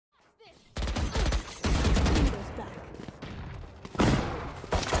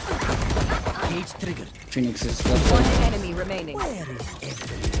Cage triggered. Phoenix is left One side. enemy remaining. Where is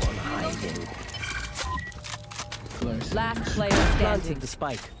everyone hiding? Close. Last player Planting standing. the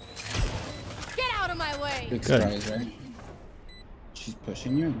spike. Get out of my way! Big Good. surprise, right? She's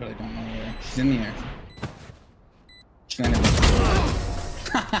pushing you, but I don't know where. She's in the air. She's landing.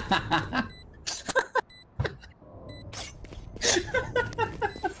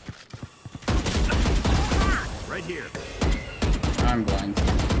 Right here. I'm blind.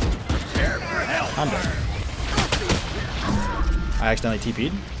 I'm done. I accidentally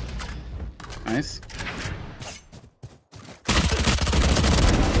TP'd. Nice.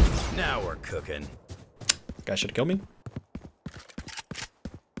 Now we're cooking. Guy should have killed me.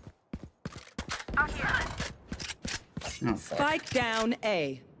 Oh, fuck. Spike down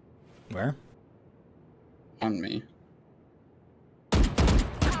A. Where? On me.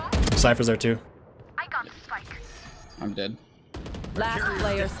 Cypher's there too. I'm dead. Last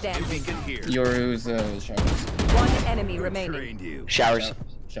player standing. Beacon here. Yoru's showers. One enemy remaining. Trained you. Showers.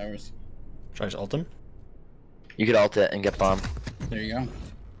 Showers. Try to ult him. You could ult it and get bomb. There you go.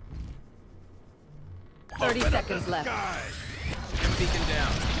 30 seconds left. Beacon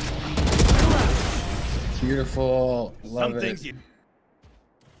down. Beautiful. Love Some it. things you.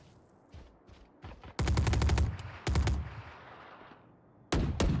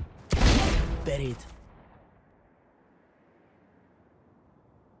 Buried.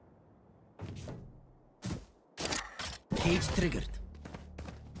 Cage triggered.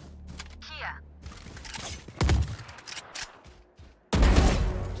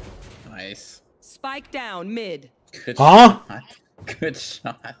 Nice. Spike down mid. Good Huh? shot. Good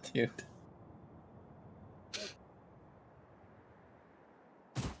shot, dude.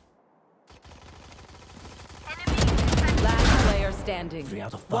 Last player standing. 3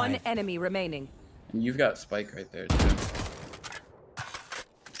 out of 5. One enemy remaining. And you've got Spike right there, too.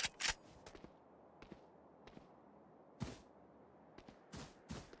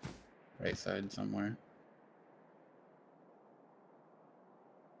 Right side somewhere.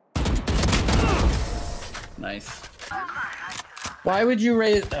 Nice. Why would you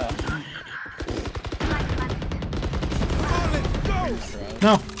raise?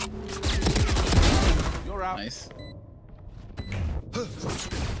 No. You're out. Nice.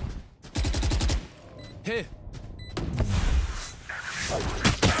 Hey.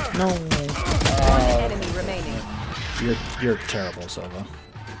 No. One enemy remaining. You're terrible, Sova.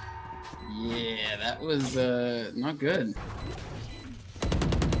 Yeah, that was not good.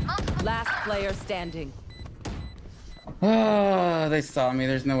 Last player standing. Ah, they saw me.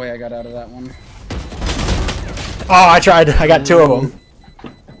 There's no way I got out of that one. Oh, I tried. I got 2 of them.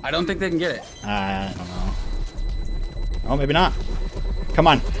 I don't think they can get it. I don't know. Oh, maybe not. Come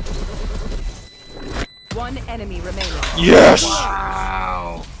on. One enemy remaining. Yes!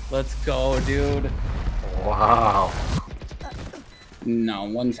 Wow. Let's go, dude. Wow. No,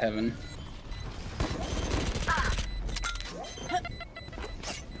 one's heaven.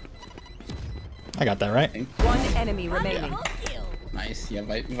 I got that right. One enemy remaining. Nice. Yeah,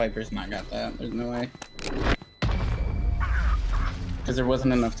 Viper's not got that. There's no way. Because there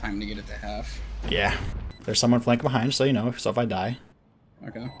wasn't enough time to get it to half. Yeah. There's someone flanking behind, so you know. So if I die.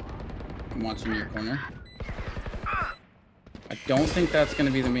 Okay. I'm watching your corner. I don't think that's going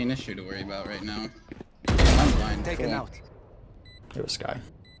to be the main issue to worry about right now. I'm blind. Taken Cool. out. It was Sky.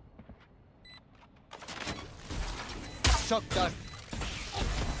 Shot done.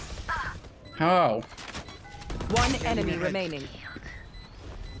 How? One enemy remaining.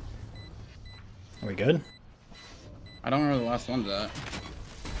 Are we good? I don't know where the last one's at.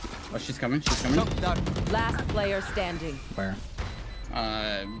 Oh, she's coming. She's coming. Shot done. Last player standing. Where?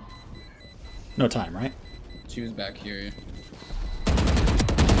 Uh, No time, right? she was back here.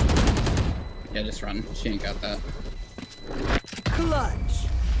 Yeah, just run. She ain't got that. Clutch.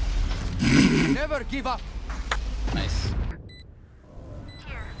 Never give up. Nice.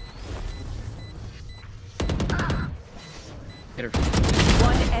 Hit her.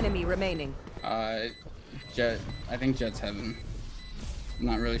 One enemy remaining. Jet. I think Jet's heaven. I'm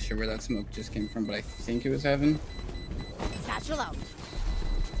not really sure where that smoke just came from, but I think it was heaven. Satchel out.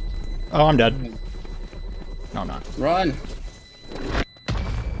 Oh, I'm dead. No, I'm not. Run!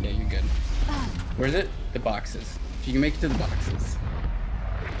 Yeah, you're good. Where's it? The boxes. If you can make it to the boxes.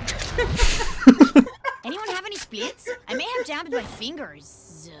 Anyone have any splits? I may have jammed my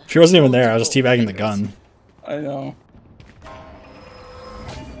fingers. She wasn't even there. I was just teabagging the gun. I know.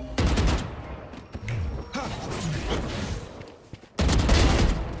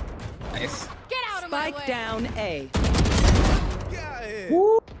 Nice. Get out of my Spike way! down A.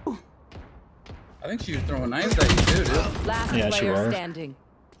 I think she was throwing knives at you too, dude. Last Yeah, she player was. standing.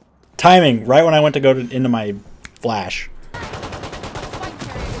 Timing, right when I went to go into my flash.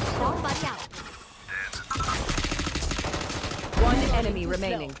 One enemy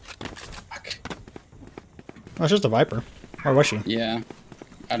remaining. Oh, it's just a Viper. Where was she? Yeah.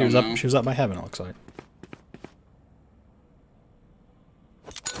 I She don't was know. up. She was up by heaven. It looks like.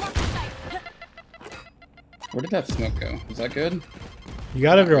 Where did that smoke go? Is that good? You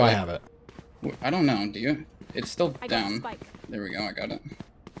got it, or do I Really? have it? I don't know. Do you? It's still I got down. spike. There we go. I got it.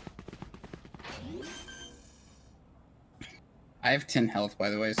 I have 10 health, by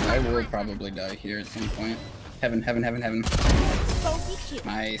the way, so I will probably die here at some point. Heaven, heaven, heaven, heaven.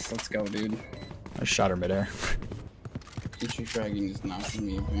 Nice. Let's go, dude. I shot her midair. Future fragging is not for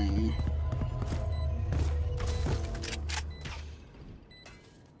me, apparently.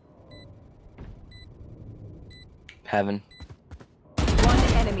 Heaven. One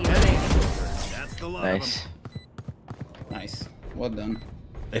enemy remaining. That's the lot Nice. Nice. Well done.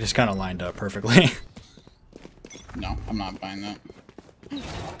 They just kind of lined up perfectly. No, I'm not buying that.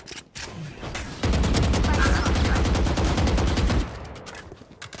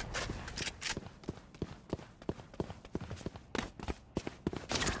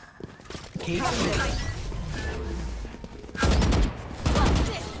 Cage triggered.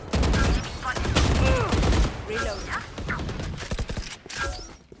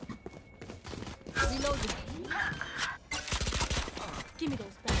 Give me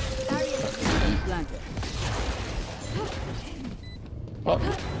those back. Planted. Oh,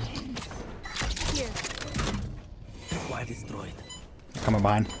 Here. Why destroyed? Coming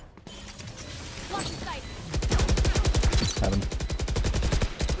behind. Watch the sight. Heaven.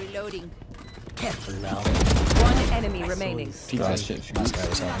 Reloading. Careful now. One enemy remaining. keep that shit. Last guy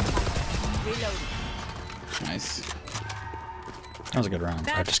was heaven. Reloading. Nice. That was a good round.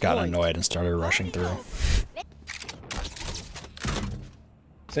 I just got annoyed and started rushing through.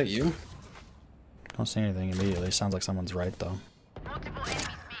 Is that you? Don't see anything immediately. Sounds like someone's right though.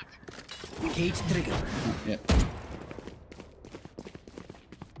 Cage triggered. Oh, yeah.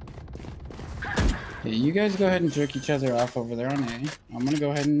 Hey, you guys go ahead and jerk each other off over there on A. I'm gonna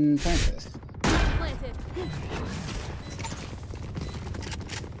go ahead and plant this. Planted.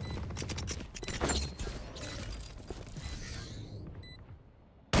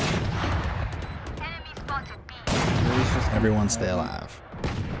 Everyone stay alive.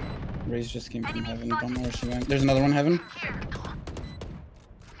 Raze just came from heaven. Don't know where she went. There's another one, heaven.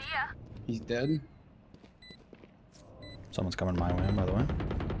 He's dead. Someone's coming my way, by the way.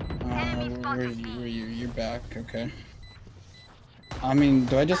 Where you? You're back. Okay. I mean,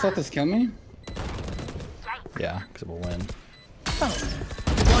 do I just let this kill me? Yeah, because we'll win.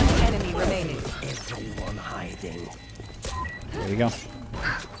 One enemy remaining. Everyone hiding. There you go.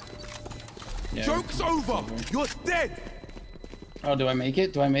 Yeah. Joke's over! You're dead! Oh, do I make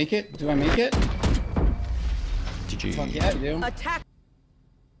it? Do I make it? Do I make it? GG. Fuck yeah, I do. Attack.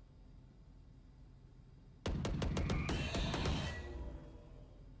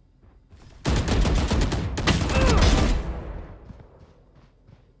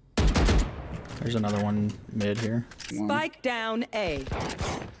 There's another one mid here. Spike down A.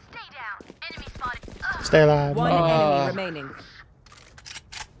 Stay alive. One enemy remaining.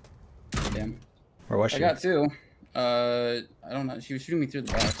 Damn. Where was she? I got two. I don't know. She was shooting me through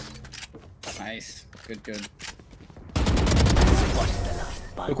the box. Nice. Good, good.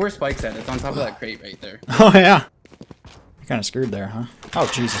 Look where Spike's at. It's on top of that crate right there. Oh yeah. You're kind of screwed there, huh? Oh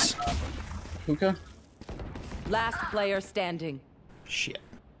Jesus. Hookah? Last player standing. Shit.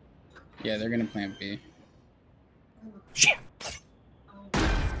 Yeah, they're gonna plant B. Shit.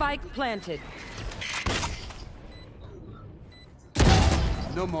 Spike planted.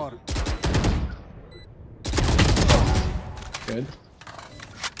 No more. Good.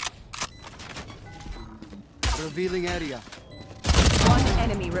 Revealing area. One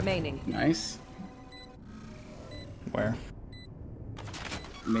enemy remaining. Nice. Where?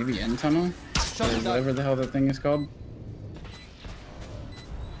 Maybe end tunnel? Or whatever the hell that thing is called.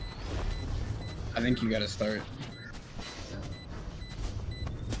 I think you gotta start.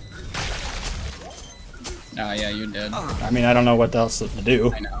 Ah, yeah, you're dead. I mean, I don't know what else to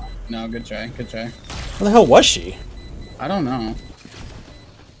do. I know. No, good try. Good try. Where the hell was she? I don't know.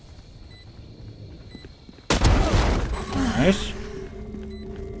 Nice.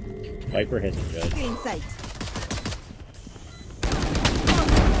 Viper hit the judge. Green sight.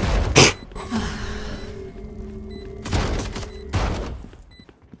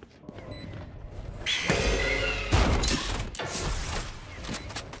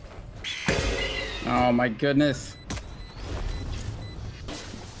 Oh my goodness.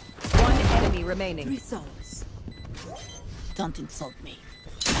 One enemy remaining. Results. Don't insult me.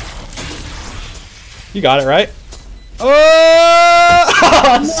 You got it, right?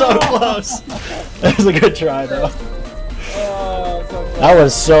 Oh! So close. That was a good try, though. That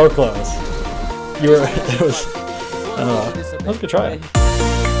was so close. You were. It was. I don't know. That was a good try.